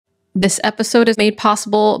This episode is made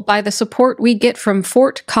possible by the support we get from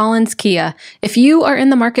Fort Collins Kia. If you are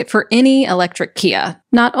in the market for any electric Kia,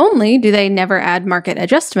 not only do they never add market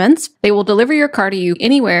adjustments, they will deliver your car to you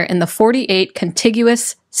anywhere in the 48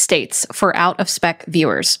 contiguous states for out-of-spec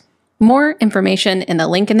viewers. More information in the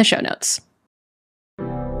link in the show notes.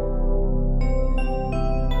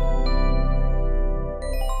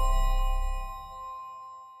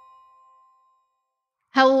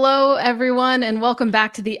 Hello, everyone, and welcome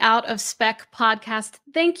back to the Out of Spec podcast.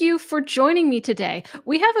 Thank you for joining me today.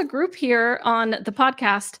 We have a group here on the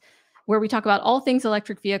podcast where we talk about all things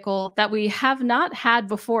electric vehicle that we have not had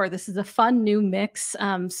before. This is a fun new mix,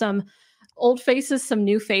 some old faces, some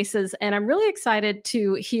new faces, and I'm really excited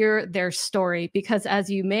to hear their story because as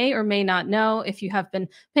you may or may not know, if you have been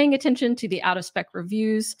paying attention to the Out of Spec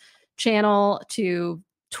reviews channel, to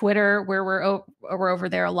Twitter, where we're over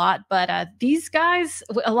there a lot. But these guys,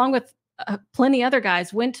 along with plenty other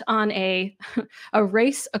guys, went on a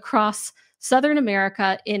race across Southern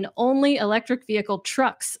America in only electric vehicle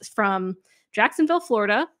trucks from Jacksonville,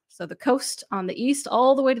 Florida, so the coast on the east,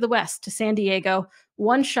 all the way to the west to San Diego.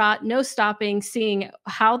 One shot, no stopping, seeing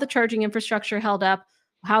how the charging infrastructure held up,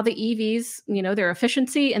 how the EVs, their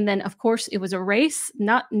efficiency. And then, of course, it was a race,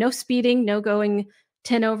 no speeding, no going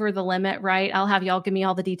 10 over the limit, right? I'll have y'all give me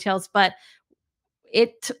all the details, but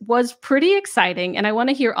it was pretty exciting. And I want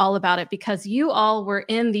to hear all about it because you all were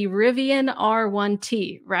in the Rivian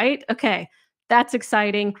R1T, right? Okay, that's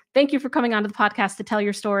exciting. Thank you for coming onto the podcast to tell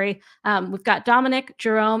your story. We've got Domenick,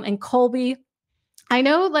 Jerome, and Colby. I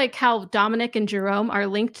know how Domenick and Jerome are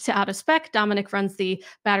linked to Out of Spec. Domenick runs the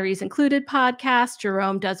Batteries Included podcast.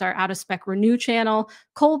 Jerome does our Out of Spec Renew channel.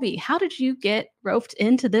 Colby, how did you get roped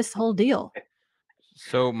into this whole deal?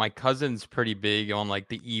 So my cousin's pretty big on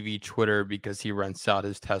the EV Twitter because he rents out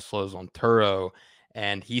his Teslas on Turo,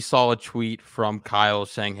 and he saw a tweet from Kyle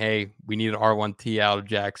saying, "Hey, we need an R1T out of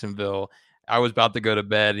Jacksonville." I was about to go to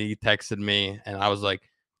bed, and he texted me, and I was like,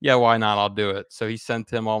 "Yeah, why not? I'll do it." So he sent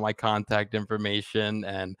him all my contact information,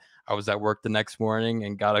 and I was at work the next morning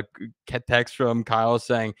and got a text from Kyle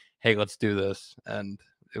saying, "Hey, let's do this," and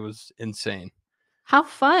it was insane. How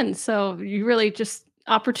fun! So you really just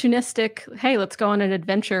opportunistic, hey, let's go on an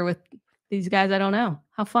adventure with these guys I don't know.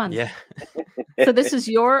 How fun. Yeah. So this is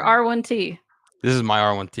your R1T. This is my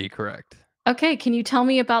R1T, correct. Okay, can you tell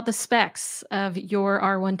me about the specs of your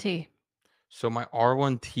R1T? So my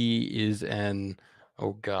R1T is it's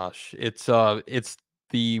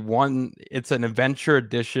an adventure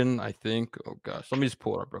edition, I think. Oh gosh, let me just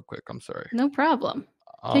pull it up real quick. I'm sorry. No problem.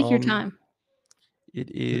 Take your time. It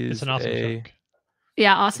is it's an awesome truck.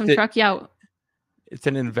 Yeah, awesome truck. Yeah. It's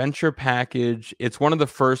an adventure package. It's one of the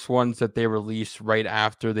first ones that they released right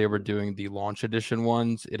after they were doing the launch edition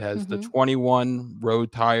ones. It has the 21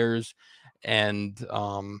 road tires and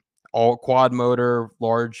all quad motor,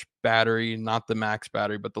 large battery, not the max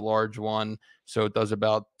battery, but the large one. So it does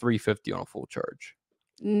about 350 on a full charge.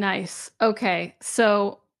 Nice. Okay.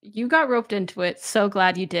 So you got roped into it. So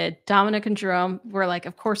glad you did. Domenick and Jerome were like,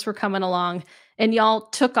 of course we're coming along, and y'all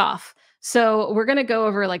took off. So we're going to go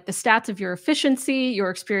over the stats of your efficiency,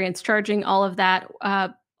 your experience charging, all of that.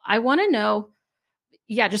 I want to know,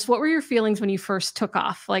 just what were your feelings when you first took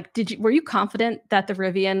off? Were you confident that the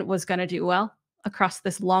Rivian was going to do well across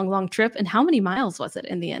this long, long trip? And how many miles was it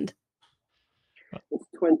in the end? It's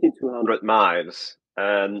 2,200 miles.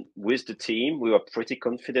 And with the team, we were pretty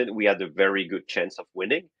confident we had a very good chance of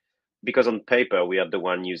winning because on paper, we are the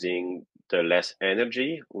one using the less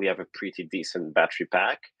energy. We have a pretty decent battery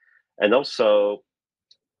pack. And also,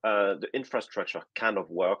 the infrastructure kind of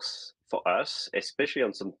works for us, especially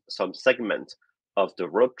on some segment of the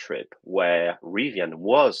road trip where Rivian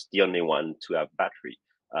was the only one to have battery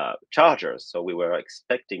chargers. So we were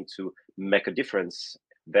expecting to make a difference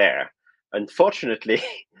there. Unfortunately,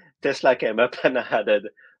 Tesla came up and added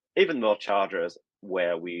even more chargers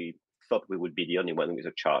where we thought we would be the only one with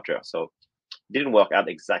a charger. So it didn't work out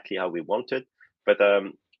exactly how we wanted, but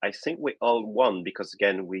I think we all won because,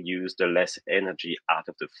 again, we used the less energy out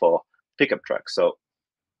of the 4 pickup trucks. So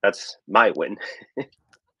that's my win.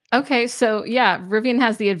 Okay, so Rivian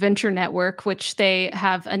has the Adventure Network, which they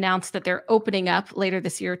have announced that they're opening up later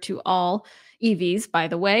this year to all EVs, by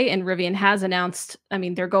the way. And Rivian has announced,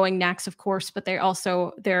 they're going NACS, of course, but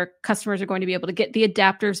their customers are going to be able to get the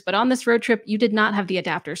adapters. But on this road trip, you did not have the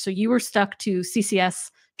adapters. So you were stuck to CCS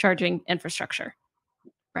charging infrastructure.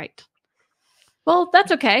 Right. Well,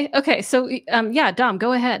 that's okay. Okay, so Dom,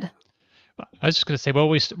 go ahead. I was just going to say, well,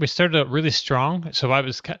 we started out really strong. So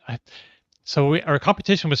So our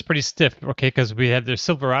competition was pretty stiff, okay, because we had the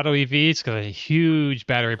Silverado EV. It's got a huge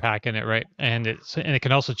battery pack in it, right? And it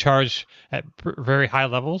can also charge at very high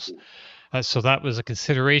levels. So that was a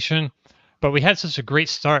consideration. But we had such a great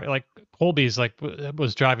start. Like Colby's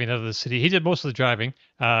was driving out of the city. He did most of the driving.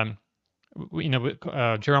 Jerome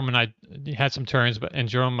and I had some turns, and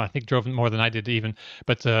Jerome I think drove more than I did even.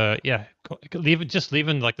 But yeah,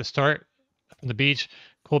 leaving like the start from the beach.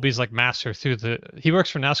 Colby's like master through he works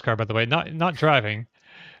for NASCAR, by the way, not driving,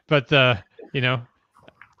 but I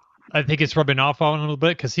think it's rubbing off on him a little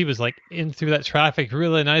bit because he was like in through that traffic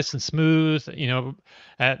really nice and smooth,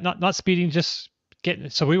 not speeding, just getting.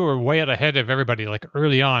 So we were way out ahead of everybody like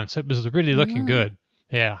early on. So it was really looking good.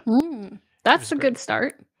 Yeah. That's a good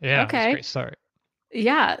start. Yeah. Okay. That's a great start.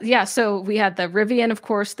 Yeah. So we had the Rivian, of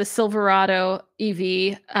course, the Silverado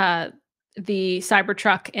EV, the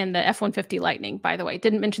Cybertruck, and the F-150 Lightning, by the way.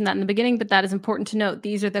 Didn't mention that in the beginning, but that is important to note.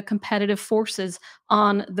 These are the competitive forces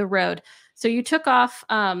on the road. So you took off,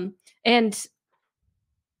 and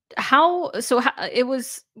what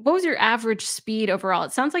was your average speed overall?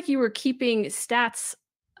 It sounds like you were keeping stats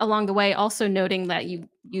along the way, also noting that you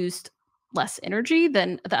used less energy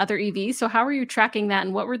than the other EVs. So how were you tracking that,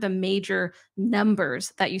 and what were the major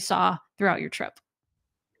numbers that you saw throughout your trip?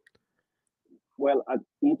 Well, at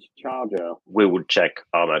each charger, we would check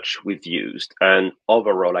how much we've used. And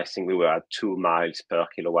overall, I think we were at 2 miles per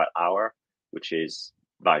kilowatt hour, which is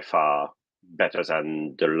by far better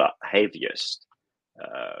than the heavier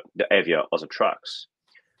other trucks.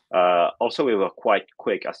 Also, we were quite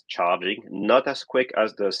quick as charging, not as quick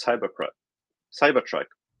as the Cybertruck,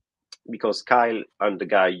 because Kyle and the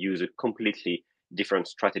guy use a completely different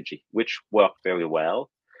strategy, which worked very well,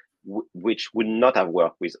 which would not have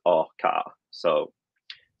worked with our car. So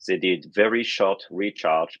they did very short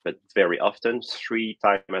recharge, but very often 3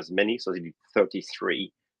 times as many. So they did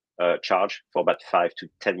 33 charge for about 5 to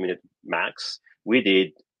 10 minutes max. We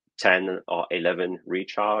did 10 or 11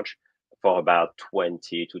 recharge for about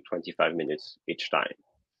 20 to 25 minutes each time.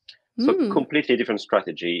 So completely different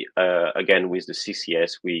strategy. Again, with the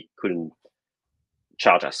CCS, we couldn't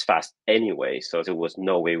charge as fast anyway. So there was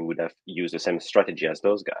no way we would have used the same strategy as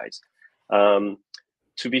those guys.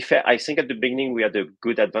 To be fair, I think at the beginning we had a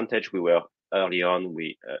good advantage. We were early on.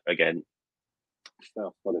 We again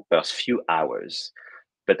for the first few hours,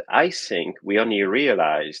 but I think we only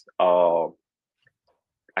realized Kyle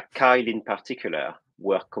in particular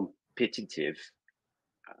were competitive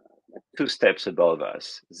 2 steps above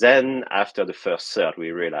us. Then after the first third,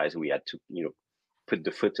 we realized we had to put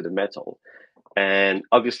the foot to the metal, and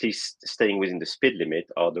obviously staying within the speed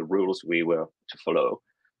limit are the rules we were to follow.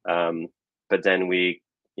 But then we,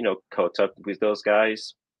 caught up with those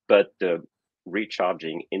guys. But the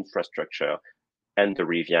recharging infrastructure and the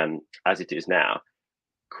Rivian, as it is now,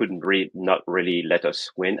 not really let us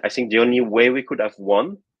win. I think the only way we could have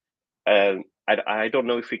won, I don't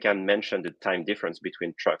know if we can mention the time difference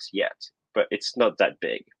between trucks yet, but it's not that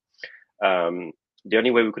big. The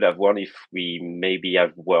only way we could have won if we maybe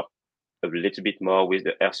have worked a little bit more with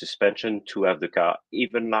the air suspension to have the car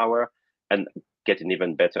even lower and get an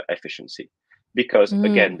even better efficiency. Because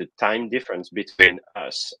again, the time difference between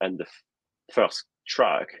us and the first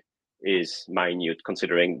truck is minute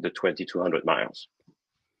considering the 2,200 miles.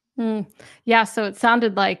 Yeah, so it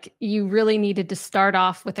sounded like you really needed to start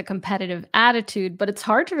off with a competitive attitude, but it's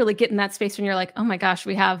hard to really get in that space when you're like, oh my gosh,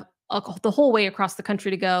 we have the whole way across the country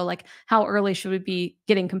to go. Like, how early should we be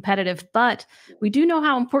getting competitive? But we do know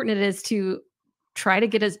how important it is to try to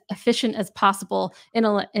get as efficient as possible in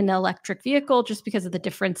an electric vehicle, just because of the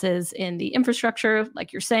differences in the infrastructure.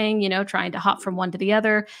 Like you're saying, trying to hop from one to the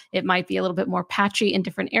other, it might be a little bit more patchy in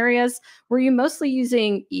different areas. Were you mostly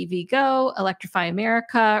using EVgo, Electrify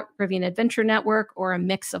America, Rivian Adventure Network, or a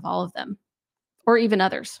mix of all of them, or even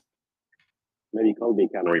others? Maybe Colby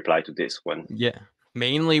can reply to this one. Yeah.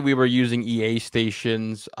 Mainly, we were using EA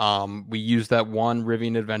stations. We used that one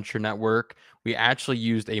Rivian Adventure Network. We actually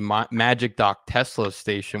used a Magic Dock Tesla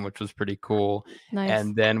station, which was pretty cool. Nice.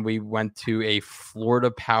 And then we went to a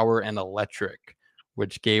Florida Power and Electric,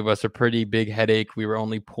 which gave us a pretty big headache. We were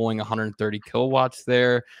only pulling 130 kilowatts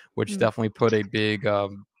there, which definitely put a big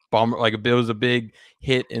bummer. Like it was a big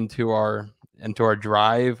hit into our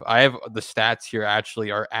drive. I have the stats here.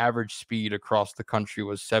 Actually, our average speed across the country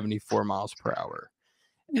was 74 miles per hour.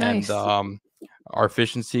 Nice. And our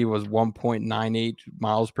efficiency was 1.98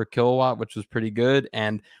 miles per kilowatt, which was pretty good.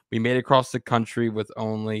 And we made it across the country with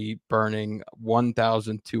only burning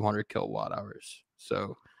 1,200 kilowatt hours.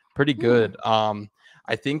 So pretty good.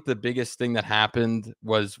 I think the biggest thing that happened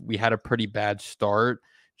was we had a pretty bad start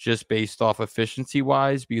just based off efficiency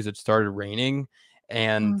wise, because it started raining.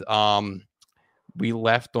 And we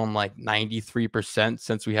left on like 93%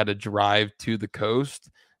 since we had to drive to the coast.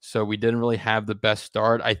 So we didn't really have the best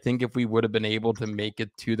start. I think if we would have been able to make it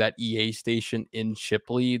to that EA station in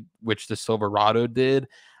Shipley, which the Silverado did,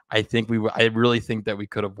 I really think that we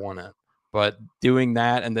could have won it. But doing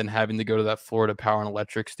that and then having to go to that Florida Power and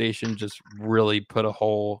Electric station just really put a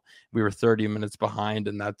hole. We were 30 minutes behind,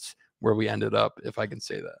 and that's where we ended up, if I can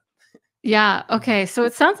say that. Yeah. Okay. So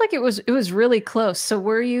it sounds like it was really close. So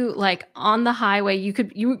were you like on the highway? You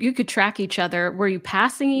could track each other. Were you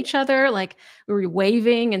passing each other? Like were you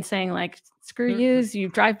waving and saying like "screw you"? You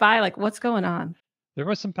drive by. Like what's going on? There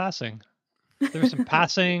was some passing. There was some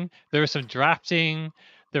passing. There was some drafting.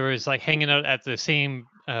 There was like hanging out at the same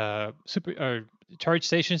charge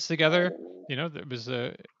stations together. You know, it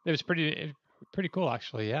was pretty cool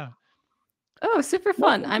actually. Yeah. Oh, super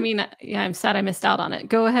fun. I mean, yeah, I'm sad I missed out on it.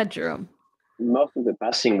 Go ahead, Jerome. Most of the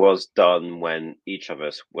passing was done when each of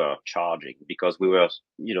us were charging because we were,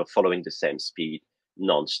 following the same speed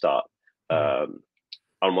nonstop,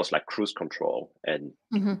 almost like cruise control and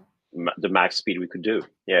the max speed we could do.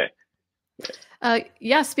 Yeah.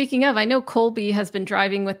 Yeah, speaking of, I know Colby has been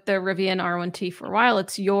driving with the Rivian R1T for a while.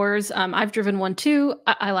 It's yours. I've driven one too.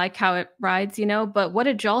 I like how it rides, but what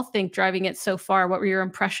did y'all think driving it so far? What were your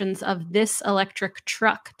impressions of this electric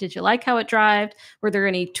truck? Did you like how it drove? Were there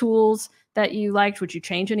any tools that you liked? Would you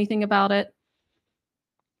change anything about it?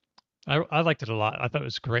 I liked it a lot. I thought it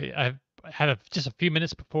was great. I had just a few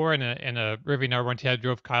minutes before in a Rivian R1T. I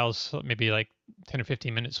drove Kyle's maybe like 10 or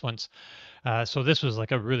 15 minutes once. So this was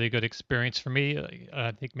like a really good experience for me.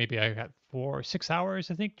 I think maybe I had 4 or 6 hours,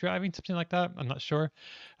 I think, driving, something like that. I'm not sure.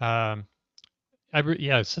 Yeah,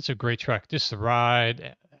 it's such a great truck. Just the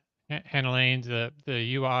ride, handling, the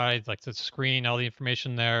UI, like the screen, all the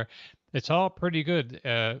information there. It's all pretty good.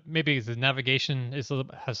 Maybe the navigation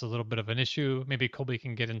has a little bit of an issue. Maybe Colby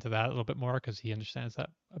can get into that a little bit more because he understands that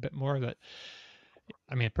a bit more. But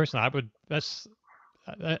I mean, personally,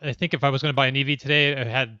 I think if I was going to buy an EV today, it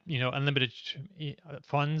had unlimited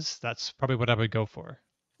funds. That's probably what I would go for.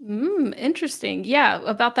 Interesting. Yeah,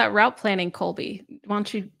 about that route planning, Colby. Why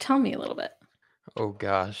don't you tell me a little bit? Oh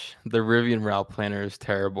gosh, the Rivian route planner is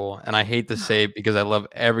terrible. And I hate to say it because I love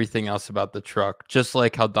everything else about the truck. Just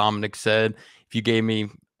like how Domenick said, if you gave me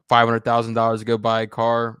 $500,000 to go buy a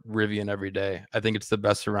car, Rivian every day. I think it's the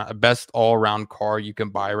best all-around car you can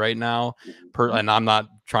buy right now. And I'm not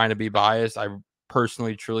trying to be biased. I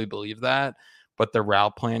personally truly believe that. But the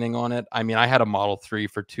route planning on it, I mean, I had a Model 3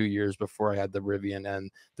 for 2 years before I had the Rivian, and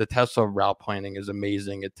the Tesla route planning is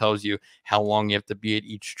amazing. It tells you how long you have to be at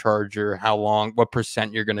each charger, what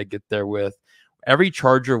percent you're going to get there with. Every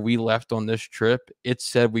charger we left on this trip, it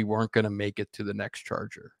said we weren't going to make it to the next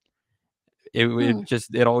charger.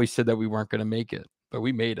 It always said that we weren't going to make it, but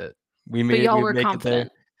we made it. We made y'all we were make confident. it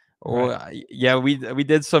there. Oh, yeah, we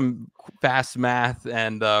did some fast math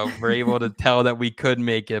and we're able to tell that we could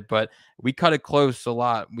make it, but we cut it close a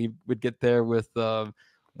lot. We would get there with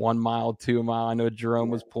 1 mile, 2 mile. I know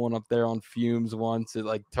Jerome was pulling up there on fumes once. It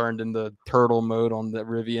like turned into turtle mode on the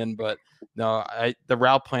Rivian, but no, the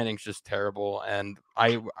route planning is just terrible. And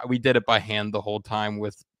we did it by hand the whole time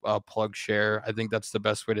with plug share. I think that's the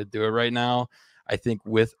best way to do it right now. I think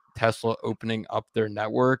with Tesla opening up their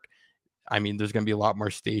network, I mean, there's going to be a lot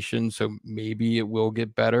more stations, so maybe it will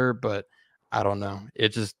get better, but I don't know. It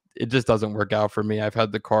just doesn't work out for me. I've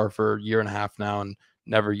had the car for a year and a half now and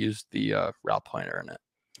never used the route planner in it.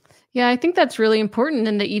 Yeah, I think that's really important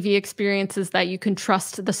in the EV experience is that you can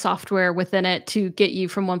trust the software within it to get you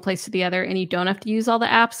from one place to the other and you don't have to use all the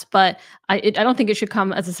apps. But I don't think it should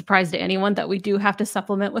come as a surprise to anyone that we do have to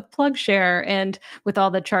supplement with PlugShare and with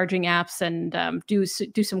all the charging apps and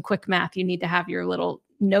do some quick math. You need to have your little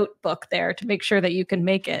notebook there to make sure that you can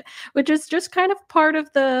make it, which is just kind of part of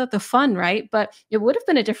the fun, right? But it would have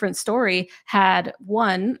been a different story had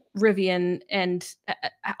one Rivian and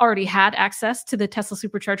already had access to the Tesla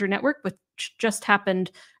Supercharger network, which just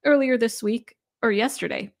happened earlier this week or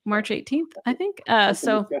yesterday, March 18th, I think.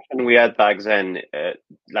 So we had back then,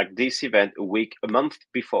 like this event a month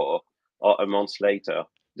before or a month later,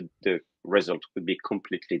 the result would be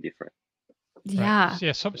completely different. Yeah. Right.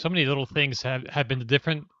 Yeah. So many little things have been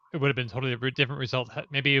different. It would have been totally a different result.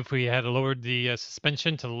 Maybe if we had lowered the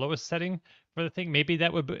suspension to the lowest setting for the thing, maybe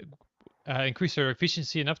that would increase our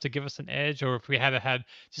efficiency enough to give us an edge. Or if we had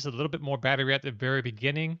just a little bit more battery at the very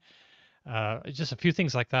beginning, just a few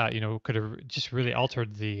things like that, could have just really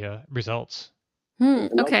altered the results.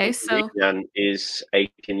 Okay, so Rivian is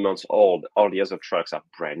 18 months old. All the other trucks are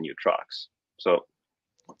brand new trucks. So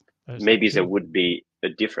maybe there would be a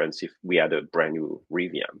difference if we had a brand new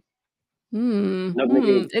Rivian. Not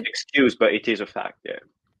making an excuse, but it is a fact. Yeah.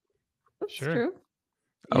 Sure. true.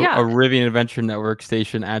 A Rivian Adventure Network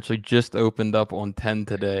station actually just opened up on 10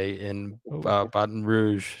 today in Baton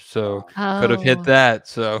Rouge, so could have hit that.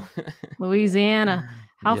 So Louisiana,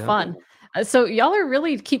 how fun! So y'all are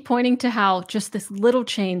really keep pointing to how just this little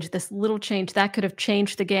change that could have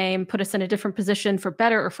changed the game, put us in a different position for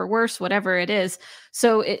better or for worse, whatever it is.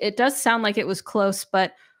 So it does sound like it was close,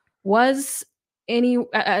 but was at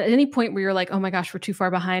any point where you're like, oh my gosh, we're too far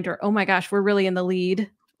behind, or oh my gosh, we're really in the lead?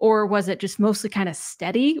 Or was it just mostly kind of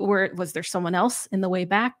steady? Or was there someone else in the way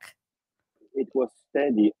back? It was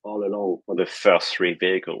steady all along for the first three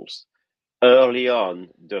vehicles. Early on,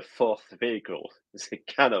 the fourth vehicle, they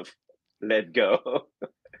kind of let go.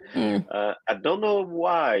 I don't know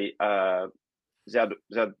why.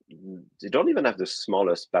 They don't even have the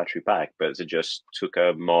smallest battery pack, but they just took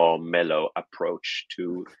a more mellow approach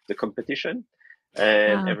to the competition.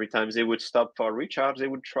 And every time they would stop for a recharge, they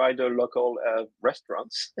would try the local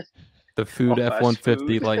restaurants. The food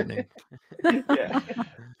F-150 Lightning. Yeah.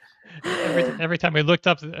 Every time we looked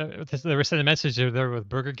up, they were sending a message. They're with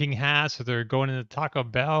Burger King hats, or they're going into Taco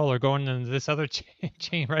Bell, or going into this other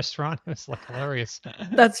chain restaurant. It was like hilarious.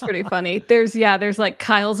 That's pretty funny. There's like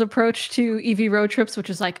Kyle's approach to EV road trips, which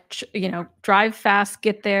is like, drive fast,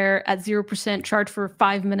 get there at 0%, charge for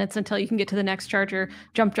 5 minutes until you can get to the next charger,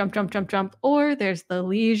 jump. Or there's the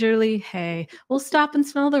leisurely, hey, we'll stop and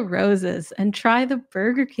smell the roses and try the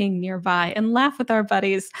Burger King nearby and laugh with our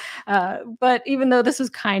buddies. But even though this was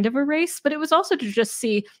kind of a race, but it was also to just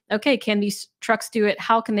see, okay, can these trucks do it?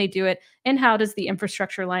 How can they do it? And how does the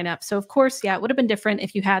infrastructure line up? So of course, it would have been different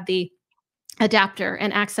if you had the adapter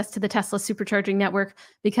and access to the Tesla supercharging network,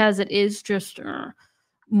 because it is just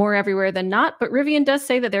more everywhere than not. But Rivian does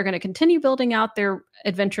say that they're going to continue building out their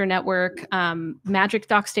adventure network. Magic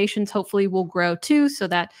dock stations hopefully will grow too, so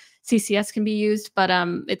that CCS can be used. But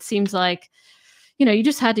it seems like, you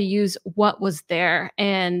just had to use what was there,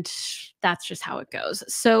 and that's just how it goes.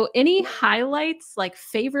 So any highlights, like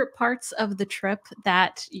favorite parts of the trip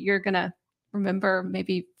that you're going to remember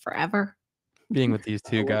maybe forever? Being with these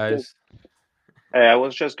two guys. I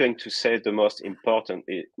was just going to say the most important,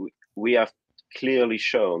 we have clearly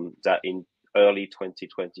shown that in early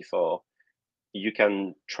 2024, you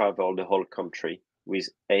can travel the whole country with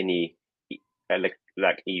any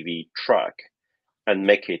EV truck and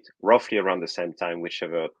make it roughly around the same time,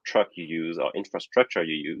 whichever truck you use or infrastructure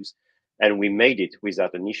you use. And we made it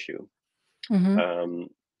without an issue.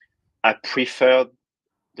 I preferred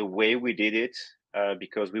the way we did it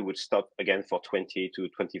because we would stop again for 20 to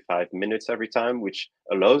 25 minutes every time, which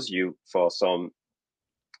allows you for some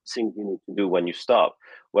things you need to do when you stop.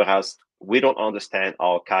 Whereas we don't understand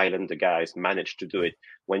how Kyle and the guys managed to do it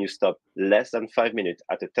when you stop less than 5 minutes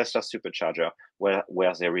at a Tesla supercharger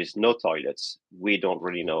where there is no toilets. We don't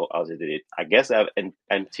really know how they did it. I guess they have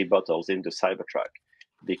empty bottles in the Cybertruck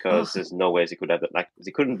because there's no way they could have it. Like,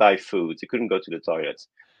 they couldn't buy food, they couldn't go to the toilets.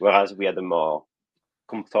 Whereas we had a more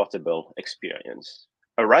comfortable experience,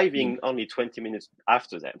 arriving only 20 minutes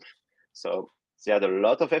after them. So they had a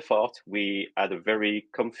lot of effort. We had a very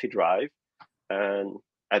comfy drive, and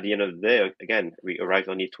at the end of the day, again, we arrived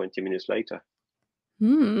only 20 minutes later.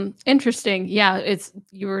 Interesting. Yeah,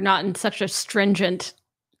 you were not in such a stringent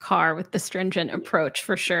car with the stringent approach,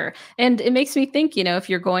 for sure. And it makes me think, if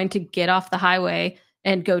you're going to get off the highway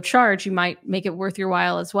and go charge, you might make it worth your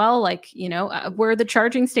while as well. Like, were the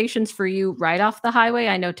charging stations for you right off the highway?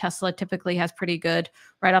 I know Tesla typically has pretty good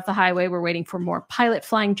right off the highway. We're waiting for more Pilot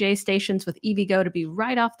Flying J stations with EVgo to be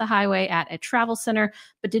right off the highway at a travel center.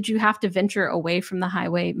 But did you have to venture away from the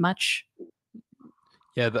highway much?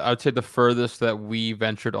 Yeah, I would say the furthest that we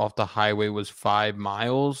ventured off the highway was 5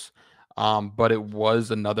 miles. But it was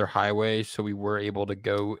another highway, so we were able to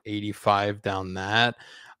go 85 down that.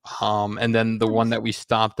 And then the one that we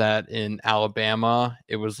stopped at in Alabama,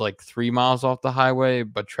 it was like 3 miles off the highway,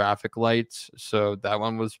 but traffic lights. So that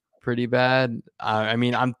one was pretty bad. I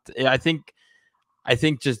think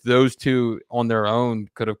just those two on their own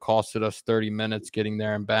could have costed us 30 minutes getting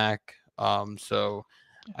there and back. So,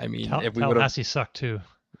 I mean, if we would have, Tallahassee sucked too.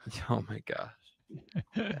 Oh my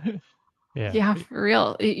gosh. Yeah, for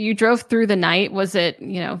real. You drove through the night. Was it,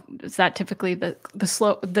 is that typically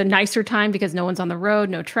the nicer time because no one's on the road,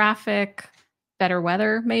 no traffic, better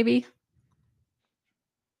weather, maybe?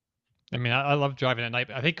 I mean, I love driving at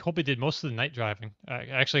night. I think Colby did most of the night driving.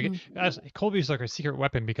 Colby's like a secret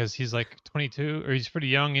weapon because he's like 22 or he's pretty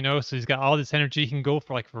young, so he's got all this energy. He can go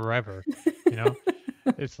for like forever,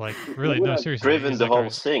 It's like really no seriously. Driven the whole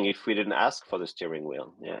thing if we didn't ask for the steering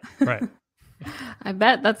wheel. Yeah. Right. I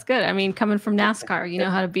bet that's good. I mean, coming from NASCAR, you know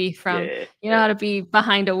how to be how to be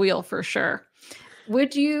behind a wheel for sure.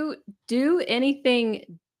 Would you do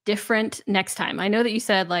anything different next time? I know that you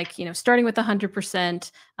said like, starting with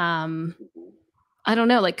 100%, I don't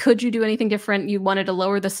know, like, could you do anything different? You wanted to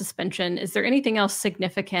lower the suspension. Is there anything else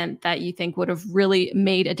significant that you think would have really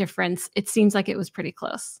made a difference? It seems like it was pretty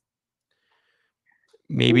close.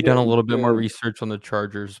 Maybe done a little bit more research on the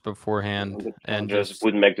chargers beforehand, and just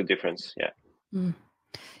would make the difference. Yeah.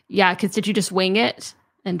 Yeah, because did you just wing it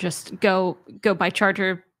and just go by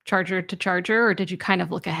charger to charger, or did you kind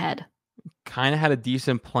of look ahead? Kind of had a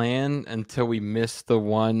decent plan until we missed the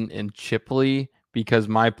one in Chipley, because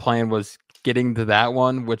my plan was getting to that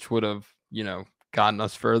one, which would have, gotten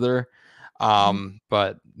us further.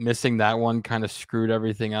 But missing that one kind of screwed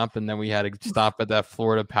everything up. And then we had to stop at that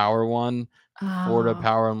Florida Power one, Florida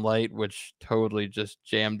Power and Light, which totally just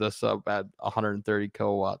jammed us up at 130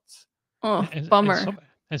 kilowatts. Oh, bummer.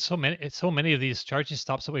 And so many of these charging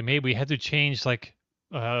stops that we made, we had to change like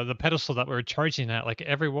the pedestal that we were charging at, like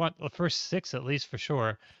every one, the first 6 at least for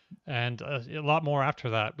sure, and a lot more after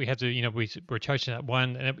that. We had to, we were charging at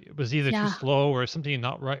one, and it was either too slow or something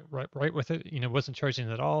not right with it. Wasn't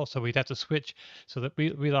charging at all, so we'd have to switch. So that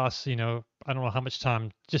we lost, I don't know how much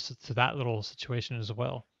time just to that little situation as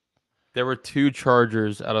well. There were 2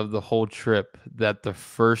 chargers out of the whole trip that the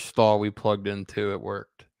first stall we plugged into, it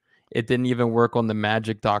worked. It didn't even work on the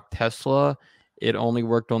Magic Dock Tesla. It only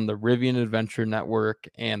worked on the Rivian Adventure Network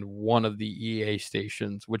and one of the EA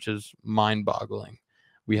stations, which is mind-boggling.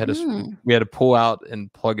 We had to pull out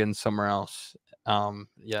and plug in somewhere else.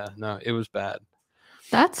 It was bad.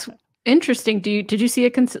 That's interesting. Did you see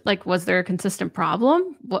was there a consistent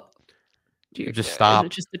problem? It just stopped.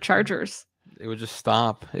 Is it just the chargers? It would just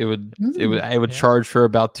stop. It would charge for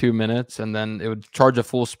about 2 minutes, and then it would charge at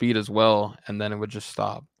full speed as well, and then it would just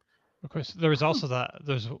stop. Of course, there was also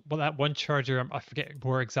that one charger. I forget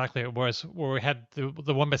where exactly it was, where we had the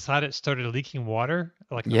one beside it started leaking water,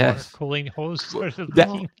 like the water cooling hose started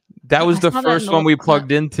leaking. That was the first one we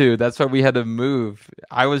plugged into. That's why we had to move.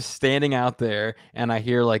 I was standing out there, and I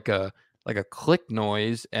hear like a click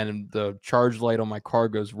noise, and the charge light on my car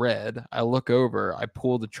goes red. I look over, I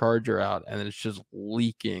pull the charger out, and it's just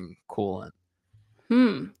leaking coolant.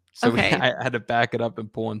 So I had to back it up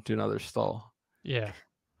and pull into another stall. Yeah.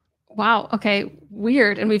 Wow. Okay.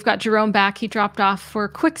 Weird. And we've got Jerome back. He dropped off for a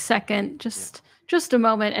quick second, just a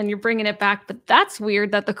moment, and you're bringing it back. But that's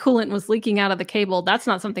weird that the coolant was leaking out of the cable. That's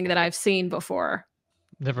not something that I've seen before.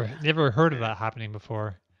 Never heard of that happening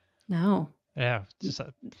before. No. Yeah.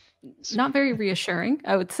 Not very reassuring,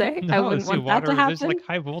 I would say. No, I wouldn't want water, that to happen. There's like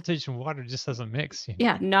high voltage and water just doesn't mix.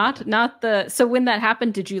 Yeah. Not the. So when that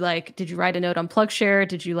happened, did you write a note on PlugShare?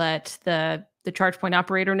 Did you let the charge point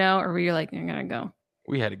operator know, or were you like, you're gonna go?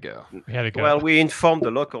 We had to go. Well, we informed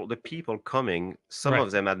the people coming. Some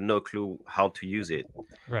of them had no clue how to use it.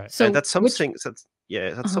 Right. So that's something.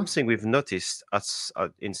 Something we've noticed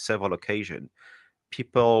in several occasions.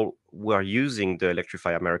 People were using the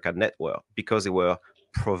Electrify America network because they were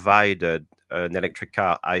provided an electric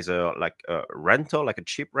car, either like a rental, like a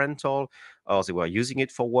cheap rental, or they were using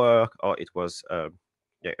it for work, or it was a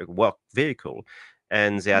work vehicle,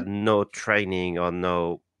 and they had no training or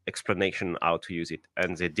no explanation how to use it,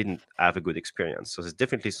 and they didn't have a good experience. So there's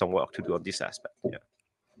definitely some work to do on this aspect. Yeah,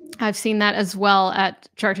 I've seen that as well at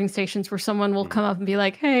charging stations where someone will come up and be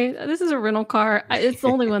like, hey, this is a rental car. It's the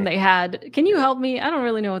only one they had. Can you help me? I don't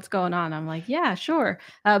really know what's going on. I'm like, yeah, sure.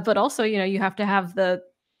 But also, you have to have the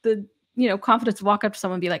confidence to walk up to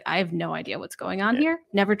someone and be like, I have no idea what's going on here.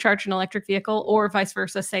 Never charge an electric vehicle, or vice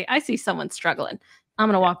versa. Say, I see someone struggling. I'm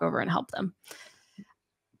going to walk over and help them.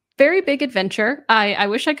 Very big adventure. I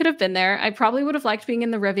wish I could have been there. I probably would have liked being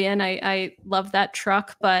in the Rivian. I love that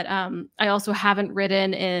truck, but I also haven't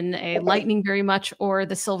ridden in a Lightning very much, or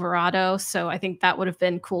the Silverado. So I think that would have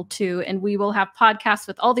been cool too. And we will have podcasts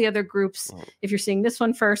with all the other groups. If you're seeing this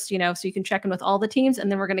one first, so you can check in with all the teams,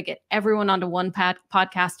 and then we're going to get everyone onto one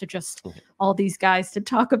podcast to just all these guys to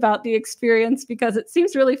talk about the experience, because it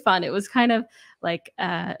seems really fun. It was kind of like,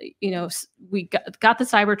 we got the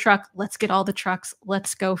Cybertruck. Let's get all the trucks.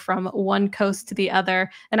 Let's go from one coast to the other.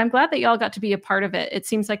 And I'm glad that y'all got to be a part of it. It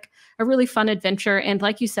seems like a really fun adventure. And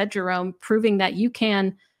like you said, Jerome, proving that you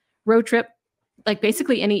can road trip like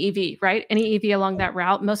basically any EV, right? Any EV along that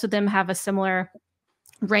route. Most of them have a similar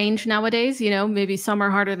range nowadays. Maybe some are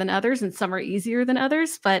harder than others and some are easier than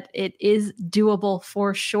others, but it is doable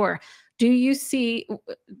for sure. Do you see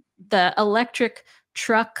the electric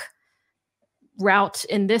truck route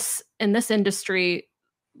in this industry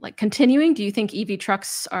like continuing? Do you think EV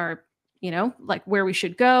trucks are like where we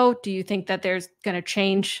should go? Do you think that there's going to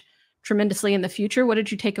change tremendously in the future? What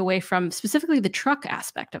did you take away from specifically the truck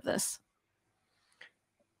aspect of this?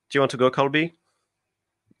 Do you want to go, Colby?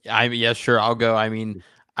 Yeah, sure, I'll go. I mean,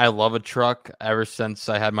 I love a truck. Ever since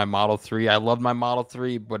I had my Model 3, I loved my Model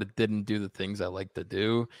 3, but it didn't do the things I like to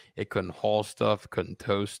do. It couldn't haul stuff, couldn't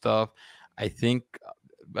tow stuff. I think,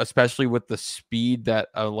 especially with the speed that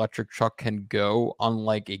an electric truck can go,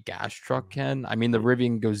 unlike a gas truck can. I mean, the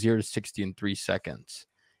Rivian goes 0 to 60 in 3 seconds,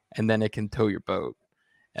 and then it can tow your boat.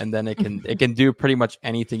 And then it can do pretty much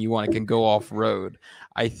anything you want. It can go off road.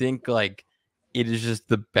 I think like it is just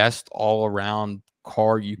the best all around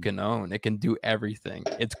car you can own. It can do everything.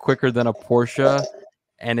 It's quicker than a Porsche,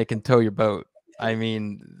 and it can tow your boat. I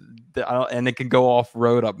mean, and it can go off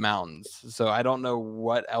road up mountains. So I don't know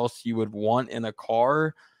what else you would want in a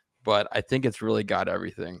car, but I think it's really got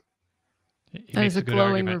everything. That is a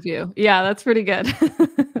glowing review. Yeah, that's pretty good.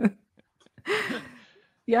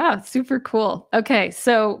 Yeah, super cool. Okay,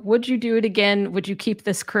 so would you do it again? Would you keep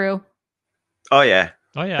this crew? Oh yeah.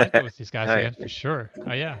 Oh yeah, I'd go with these guys again for sure.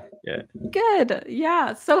 Oh yeah. Yeah. Good.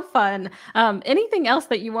 Yeah, so fun. Anything else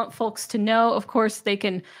that you want folks to know? Of course, they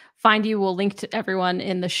can find you. We'll link to everyone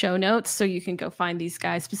in the show notes, so you can go find these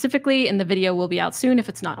guys specifically. And the video will be out soon if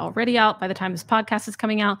it's not already out by the time this podcast is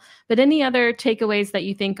coming out. But any other takeaways that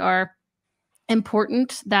you think are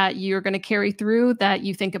important that you're going to carry through, that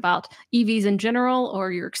you think about EVs in general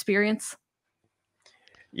or your experience?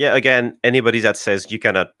 Yeah, again, anybody that says you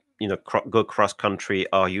cannot, go cross country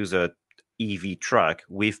or use a EV truck,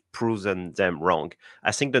 we've proven them wrong.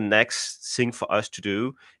 I think the next thing for us to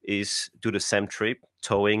do is do the same trip,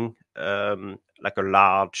 towing like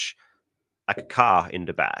a car in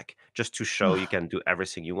the back, just to show you can do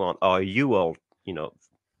everything you want, or you will,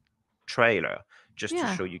 trailer, just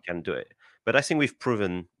to show you can do it. But I think we've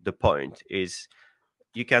proven the point is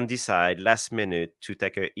you can decide last minute to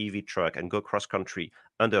take an EV truck and go cross country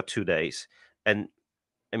under 2 days. And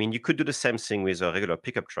I mean, you could do the same thing with a regular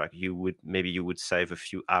pickup truck. You would save a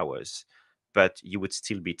few hours, but you would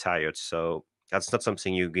still be tired. So that's not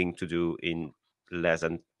something you're going to do in less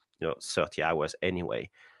than 30 hours anyway.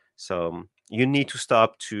 So you need to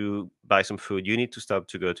stop to buy some food. You need to stop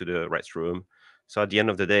to go to the restroom. So at the end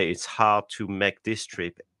of the day, it's hard to make this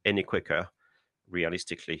trip any quicker,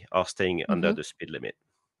 realistically, or staying under the speed limit.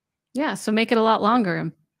 Yeah, so make it a lot longer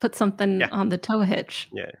and put something on the tow hitch.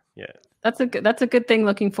 Yeah. That's a good thing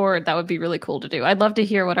looking forward. That would be really cool to do. I'd love to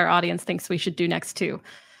hear what our audience thinks we should do next too.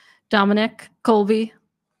 Domenick, Colby,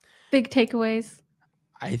 big takeaways.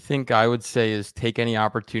 I think I would say is take any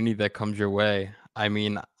opportunity that comes your way. I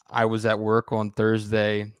mean, I was at work on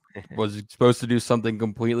Thursday, was supposed to do something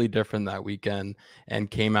completely different that weekend, and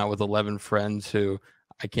came out with 11 friends who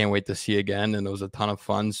I can't wait to see again. And it was a ton of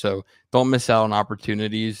fun. So don't miss out on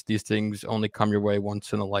opportunities. These things only come your way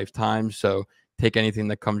once in a lifetime. So take anything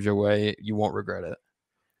that comes your way. You won't regret it.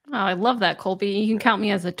 Oh, I love that, Colby. You can count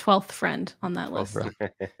me as a 12th friend on that list.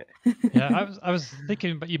 Yeah, I was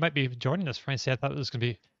thinking, but you might be joining us, Francie. I thought it was going to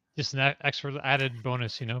be just an extra added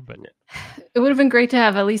bonus, but it would have been great to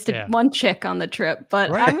have at least one chick on the trip.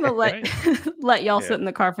 But I'm going to let y'all sit in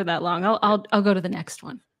the car for that long. I'll go to the next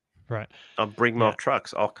one. Right. I'll bring more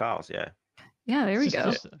trucks or cars. Yeah. Yeah, there we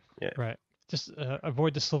go. Right. Just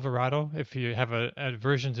avoid the Silverado if you have a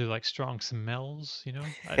aversion to like strong smells.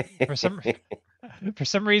 For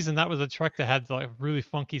some reason that was a truck that had like really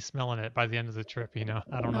funky smell in it by the end of the trip.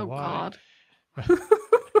 I don't know why. God.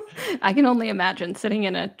 I can only imagine sitting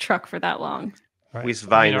in a truck for that long. Right. With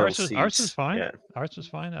vinyl seats. Ours was fine. Yeah. Ours was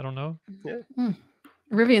fine. I don't know. Yeah.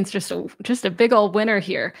 Rivian's just a big old winner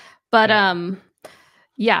here. But I'll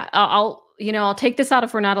take this out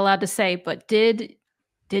if we're not allowed to say, but did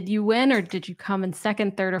you win or did you come in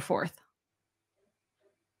second, third, or fourth?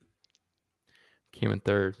 Came in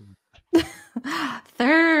third.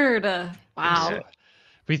 Third. Wow. So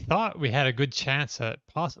we thought we had a good chance at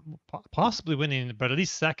possibly winning, but at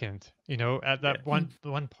least second. At that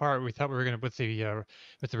one part, we thought we were going to with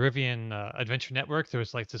the Rivian Adventure Network. There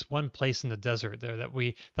was like this one place in the desert there that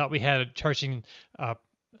we thought we had a charging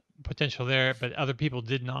potential there, but other people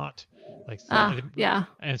did not.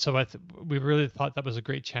 And so we really thought that was a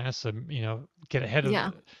great chance to get ahead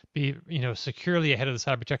of be securely ahead of the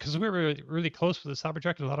Cybertruck, because we were really close with the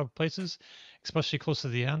Cybertruck in a lot of places, especially close to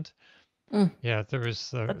the end. Yeah, there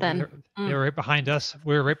was. They were right behind us.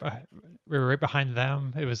 We were right behind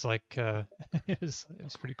them. It was like it was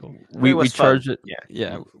pretty cool. We charged it.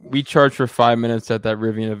 Yeah. We charged for 5 minutes at that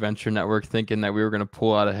Rivian Adventure Network, thinking that we were going to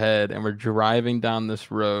pull out ahead, and we're driving down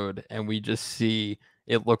this road, and we just see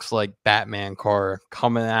it looks like Batman car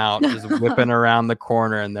coming out, just whipping around the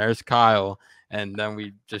corner, and there's Kyle, and then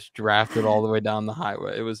we just drafted all the way down the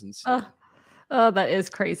highway. It was insane. Oh, that is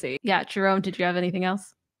crazy. Yeah, Jerome, did you have anything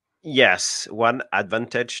else? Yes, one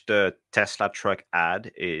advantage the Tesla truck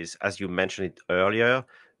had is, as you mentioned it earlier,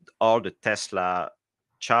 all the Tesla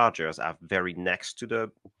chargers are very next to the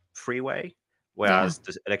freeway, whereas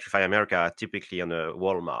the Electrify America are typically on a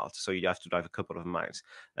Walmart, so you have to drive a couple of miles.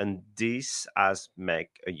 And this has make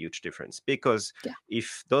a huge difference, because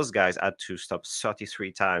if those guys had to stop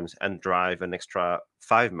 33 times and drive an extra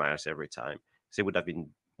 5 miles every time, they would have been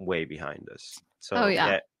way behind us. So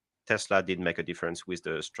Tesla did make a difference with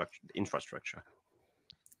the infrastructure.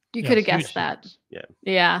 You could have guessed that.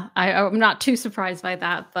 Yeah. I'm not too surprised by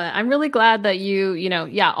that, but I'm really glad that you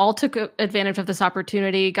all took advantage of this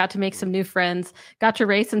opportunity, got to make some new friends, got to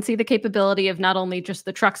race and see the capability of not only just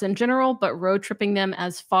the trucks in general, but road tripping them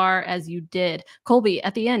as far as you did. Colby,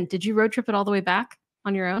 at the end, did you road trip it all the way back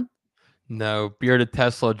on your own? No, Bearded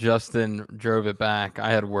Tesla Justin drove it back.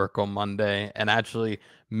 I had work on Monday and actually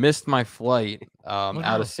missed my flight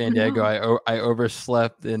out of San Diego. I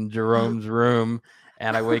overslept in Jerome's room,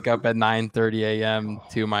 and I wake up at 9:30 a.m.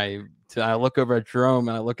 I look over at Jerome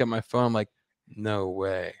and I look at my phone. I'm like, no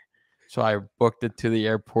way. So I booked it to the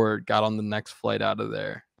airport, got on the next flight out of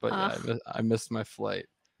there. But I missed my flight.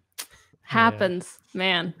 Happens,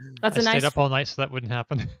 man. That's I stayed up all night so that wouldn't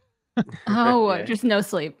happen. Just no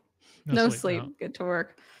sleep. No sleep. No. Get to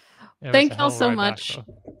work. Yeah, Thank y'all so much.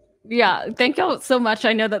 Thank y'all so much.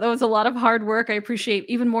 I know that was a lot of hard work. I appreciate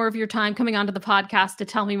even more of your time coming onto the podcast to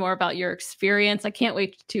tell me more about your experience. I can't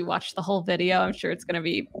wait to watch the whole video. I'm sure it's going to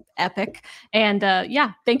be epic. And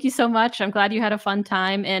thank you so much. I'm glad you had a fun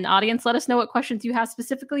time. And audience, let us know what questions you have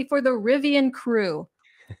specifically for the Rivian crew.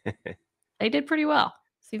 They did pretty well.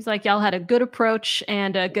 Seems like y'all had a good approach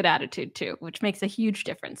and a good attitude too, which makes a huge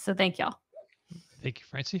difference. So thank y'all. Thank you,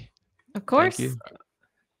 Francie. Of course. Thank you.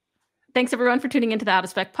 Thanks, everyone, for tuning into the Out of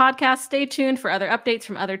Spec podcast. Stay tuned for other updates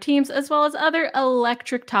from other teams, as well as other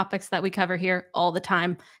electric topics that we cover here all the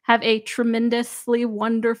time. Have a tremendously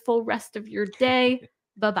wonderful rest of your day.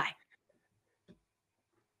 Bye-bye.